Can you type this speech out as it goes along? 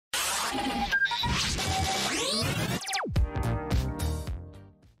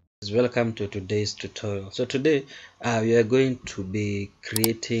Welcome to today's tutorial. So today we are going to be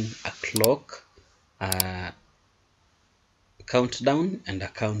creating a clock, countdown and a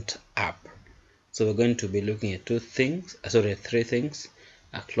count up. So we're going to be looking at three things: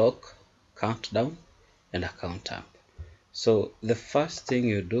 a clock, countdown and a count up. So the first thing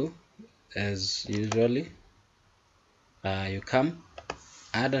you do, as usually, you come,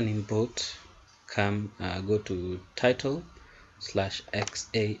 add an input, go to title/xaml,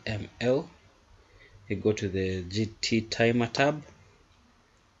 you go to the GT timer tab,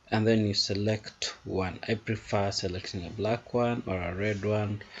 and then you select one. I prefer selecting a black one or a red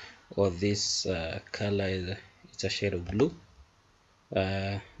one, or this color it's a shade of blue.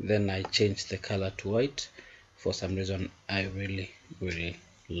 Then I change the color to white. For some reason I really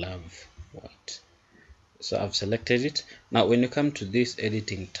love white, so I've selected it. Now when you come to this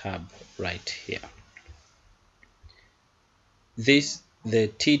editing tab right here, the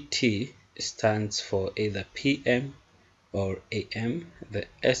TT stands for either PM or AM. The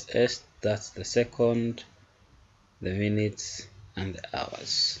SS, that's the second, the minutes and the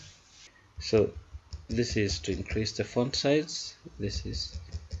hours. So this is to increase the font size, this is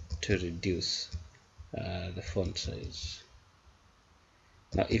to reduce the font size.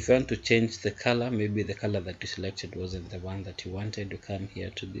 Now if you want to change the color, maybe the color that you selected wasn't the one that you wanted, you come here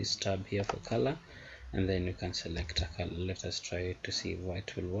to this tab here for color, and then you can select a color. Let us try to see if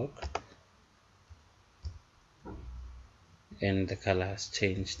white will work. And the color has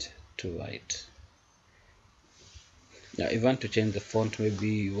changed to white. Now if you want to change the font, maybe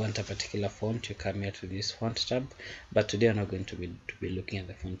you want a particular font, you come here to this font tab, but today I'm not going to be looking at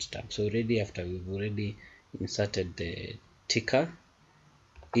the font tab. So already, after we've already inserted the ticker,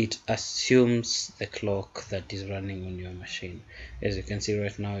 it assumes the clock that is running on your machine. As you can see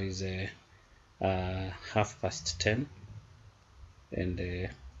right now is 10:30, and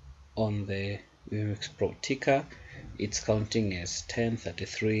on the Vmix Pro ticker it's counting as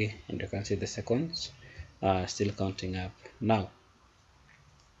 10:33, and you can see the seconds are still counting up. Now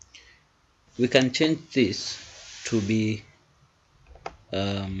we can change this to be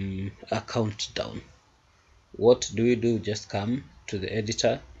a countdown. What do we do? Just come to the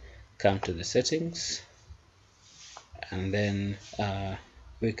editor, come to the settings, and then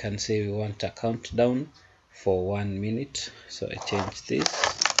we can say we want a countdown for 1 minute. So I change this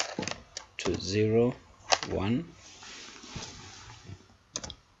to 0, 1,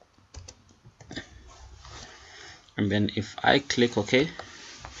 and then if I click OK,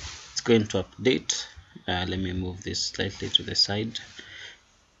 it's going to update. Let me move this slightly to the side,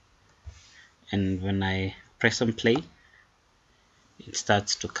 and when I press on play, it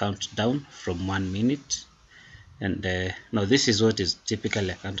starts to count down from 1 minute. And now this is what is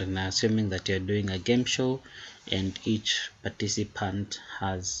typically a countdown, assuming that you're doing a game show and each participant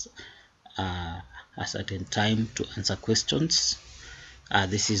has a certain time to answer questions.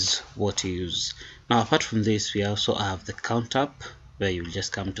 This is what you use. Now apart from this, we also have the count up, where you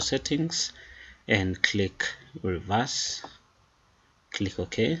just come to settings and click reverse, click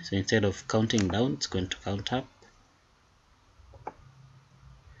OK. So instead of counting down, it's going to count up.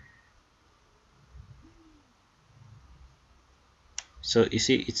 So you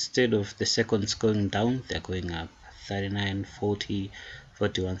see, instead of the seconds going down, they're going up: 39, 40,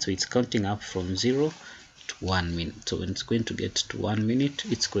 41. So it's counting up from 0 to 1 minute. So when it's going to get to 1 minute,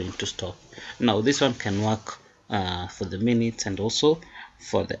 it's going to stop. Now this one can work for the minutes and also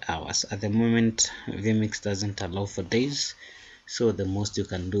for the hours. At the moment, Vmix doesn't allow for days, so the most you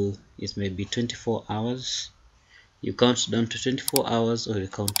can do is maybe 24 hours. You count down to 24 hours, or you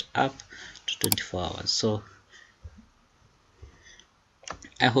count up to 24 hours. So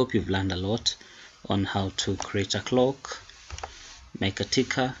I hope you've learned a lot on how to create a clock, make a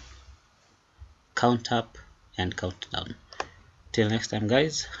ticker, count up and count down. Till next time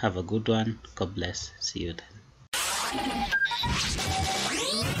guys, have a good one. God bless. See you then.